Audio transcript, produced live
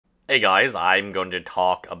Hey guys, I'm going to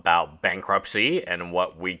talk about bankruptcy and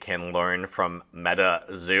what we can learn from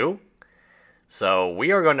MetaZoo. So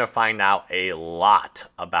we are going to find out a lot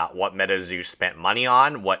about what MetaZoo spent money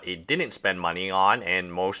on, what it didn't spend money on,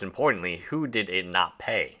 and most importantly, who did it not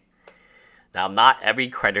pay. Now, not every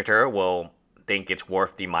creditor will think it's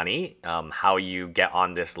worth the money. How you get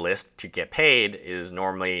on this list to get paid is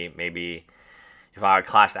normally maybe if I were a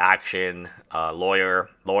class action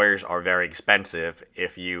lawyers are very expensive.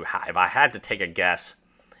 If I had to take a guess,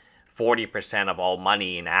 40% of all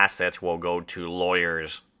money and assets will go to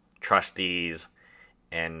lawyers, trustees,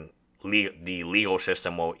 and the legal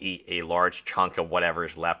system will eat a large chunk of whatever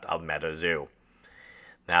is left of MetaZoo.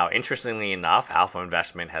 Now, interestingly enough, Alpha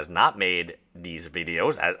Investment has not made these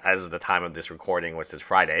videos as of the time of this recording, which is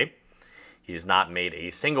Friday. He's not made a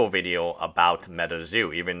single video about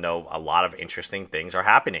MetaZoo, even though a lot of interesting things are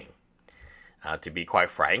happening. To be quite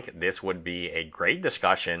frank, this would be a great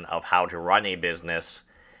discussion of how to run a business,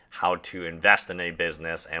 how to invest in a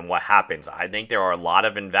business, and what happens. I think there are a lot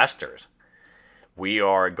of investors. We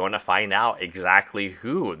are going to find out exactly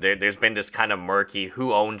who. There's been this kind of murky,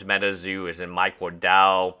 who owns MetaZoo? Is it Mike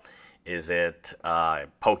Waddell? Is it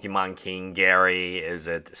Pokemon King Gary? Is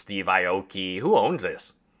it Steve Aoki? Who owns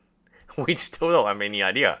this? We still don't have any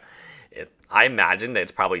idea. I imagine that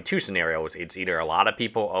it's probably two scenarios. It's either a lot of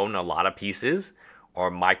people own a lot of pieces,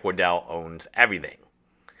 or Mike Waddell owns everything.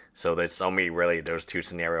 So there's only really those two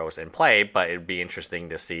scenarios in play, but it'd be interesting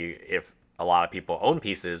to see if a lot of people own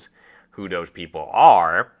pieces, who those people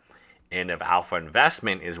are, and if Alpha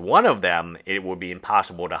Investment is one of them, it would be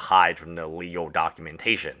impossible to hide from the legal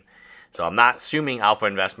documentation. So I'm not assuming Alpha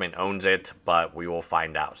Investment owns it, but we will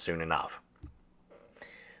find out soon enough.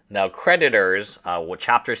 Now, creditors,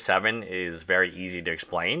 Chapter 7 is very easy to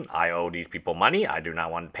explain. I owe these people money. I do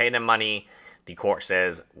not want to pay them money. The court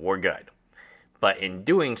says, we're good. But in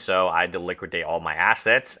doing so, I had to liquidate all my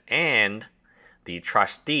assets, and the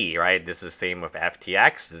trustee, right? This is the same with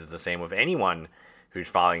FTX. This is the same with anyone who's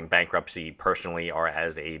filing bankruptcy personally or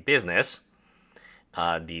as a business.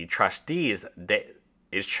 The trustee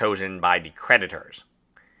is chosen by the creditors.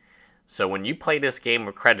 So when you play this game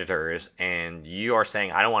with creditors and you are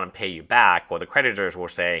saying, I don't want to pay you back, well, the creditors will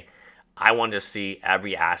say, I want to see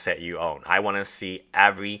every asset you own. I want to see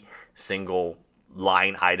every single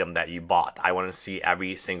line item that you bought. I want to see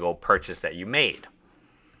every single purchase that you made.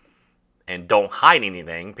 And don't hide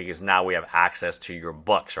anything, because now we have access to your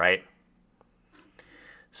books, right?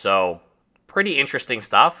 So pretty interesting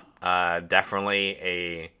stuff. Definitely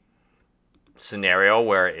a scenario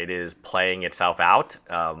where it is playing itself out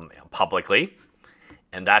publicly,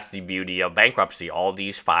 and that's the beauty of bankruptcy. All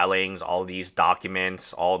these filings, all these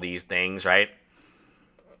documents, all these things, right?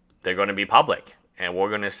 They're going to be public, and we're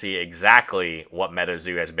going to see exactly what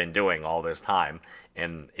MetaZoo has been doing all this time.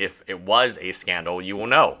 And if it was a scandal, you will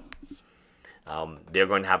know. They're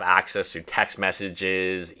going to have access to text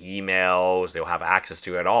messages, emails. They'll have access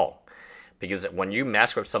to it all, because when you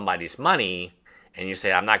mess with somebody's money and you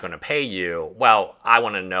say, I'm not going to pay you, well, I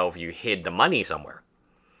want to know if you hid the money somewhere.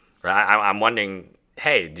 Right? I'm wondering,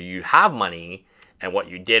 hey, do you have money, and what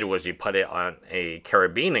you did was you put it on a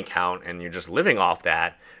Caribbean account and you're just living off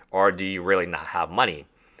that, or do you really not have money?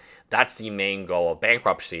 That's the main goal of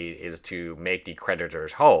bankruptcy, is to make the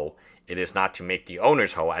creditors whole. It is not to make the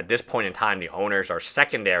owners whole. At this point in time, the owners are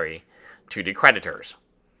secondary to the creditors.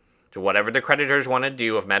 So whatever the creditors want to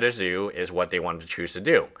do with MetaZoo is what they want to choose to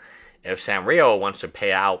do. If Sanrio wants to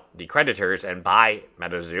pay out the creditors and buy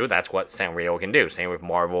MetaZoo, that's what Sanrio can do. Same with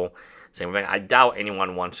Marvel. Same with, I doubt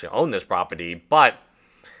anyone wants to own this property, but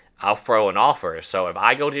I'll throw an offer. So if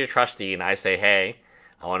I go to the trustee and I say, hey,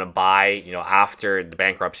 I want to buy, after the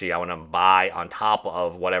bankruptcy, I want to buy on top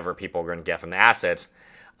of whatever people are going to get from the assets,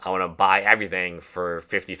 I want to buy everything for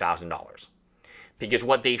 $50,000. Because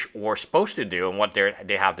what they were supposed to do and what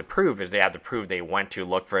they have to prove is they have to prove they went to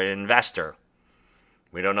look for an investor.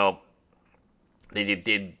 We don't know. They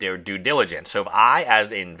did their due diligence. So if I, as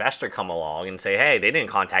an investor, come along and say, hey, they didn't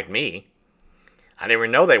contact me, I didn't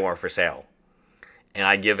even know they weren't for sale, and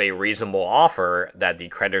I give a reasonable offer that the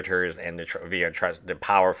creditors and the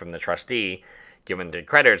power from the trustee given the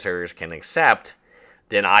creditors can accept,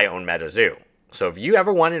 then I own MetaZoo. So if you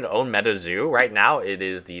ever wanted to own MetaZoo, right now it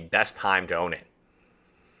is the best time to own it.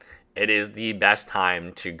 It is the best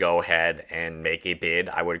time to go ahead and make a bid.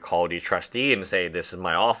 I would call the trustee and say, this is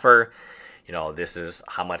my offer. This is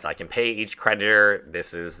how much I can pay each creditor.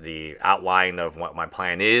 This is the outline of what my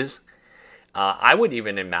plan is. I would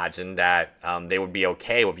even imagine that they would be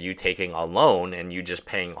okay with you taking a loan and you just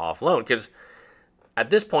paying off loan, because at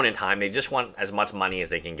this point in time, they just want as much money as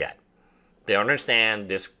they can get. They understand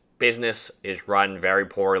this business is run very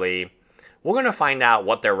poorly. We're going to find out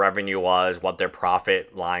what their revenue was, what their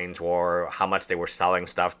profit lines were, how much they were selling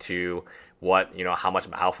stuff to, what, how much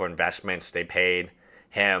alpha investments they paid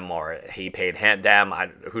him or he paid them.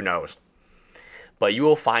 Who knows? But you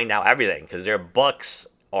will find out everything because their books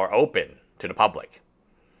are open to the public.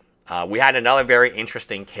 We had another very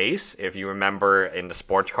interesting case, if you remember, in the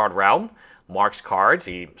sports card realm. Mark's Cards,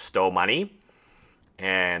 he stole money.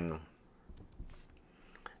 And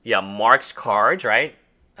yeah, Mark's Cards, right?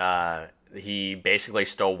 He basically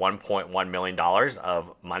stole $1.1 million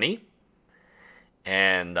of money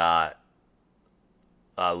and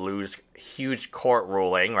lose huge court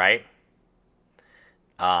ruling, right?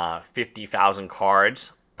 50,000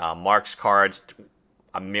 cards. Mark's Cards,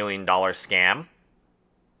 $1 million scam.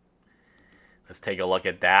 Let's take a look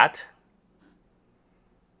at that.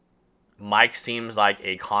 Mike seems like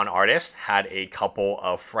a con artist. Had a couple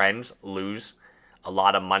of friends lose a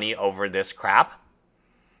lot of money over this crap.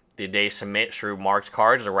 Did they submit through Mark's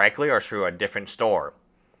Cards directly or through a different store?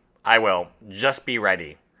 I will. Just be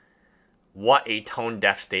ready. What a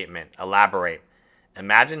tone-deaf statement. Elaborate.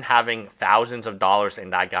 Imagine having thousands of dollars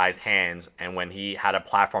in that guy's hands, and when he had a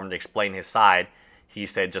platform to explain his side, he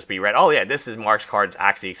said, just be ready. Oh, yeah, this is Mark's Cards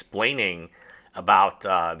actually explaining about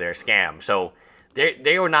their scam. So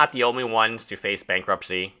they were not the only ones to face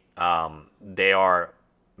bankruptcy. There are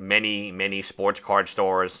many sports card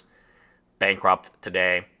stores bankrupt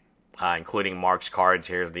today, including Mark's Cards.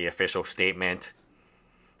 Here's the official statement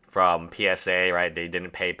from PSA, right? They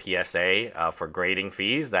didn't pay PSA for grading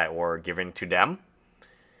fees that were given to them.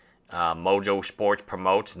 Mojo Sports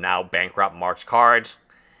promotes now bankrupt Mark's Cards.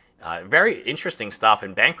 Very interesting stuff.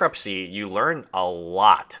 In bankruptcy, you learn a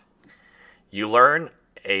lot. You learn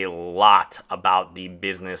a lot about the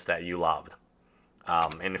business that you loved.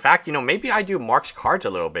 And in fact, maybe I do Mark's Cards a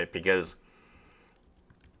little bit because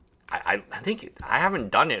I think I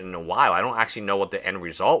haven't done it in a while. I don't actually know what the end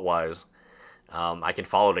result was. I can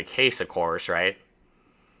follow the case, of course, right?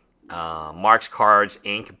 Mark's Cards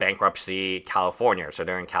Inc. bankruptcy, California. So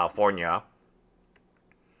they're in California.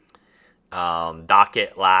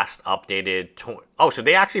 Docket last updated. So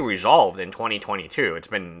they actually resolved in 2022. It's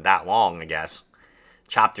been that long, I guess.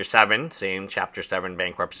 Chapter 7, same Chapter 7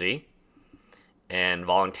 bankruptcy. And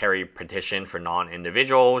voluntary petition for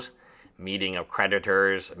non-individuals. Meeting of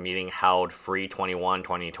creditors. Meeting held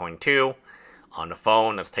 3/21/2022. On the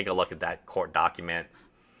phone. Let's take a look at that court document.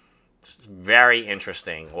 It's very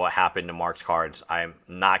interesting what happened to Mark's Cards. I'm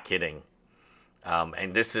not kidding.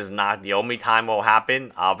 And this is not the only time it will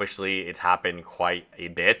happen. Obviously, it's happened quite a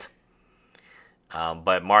bit.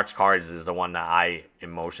 But Mark's Cards is the one that I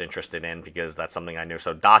am most interested in because that's something I knew.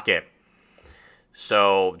 So docket.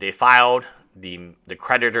 So they filed, the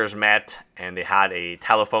creditors met, and they had a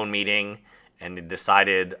telephone meeting, and they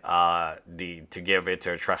decided to give it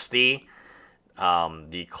to a trustee.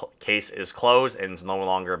 The case is closed and is no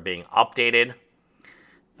longer being updated.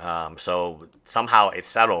 So somehow it's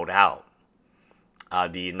settled out.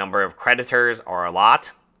 The number of creditors are a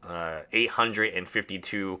lot.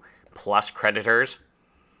 852 plus creditors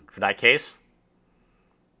for that case.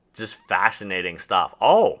 Just fascinating stuff.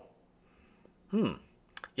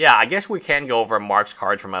 Yeah, I guess we can go over Mark's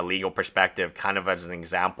Cards from a legal perspective, kind of as an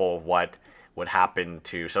example of what would happen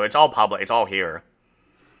to... So it's all public. It's all here.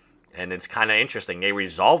 And it's kind of interesting. They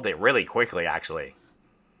resolved it really quickly, actually.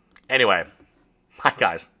 Anyway, bye,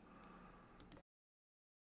 guys.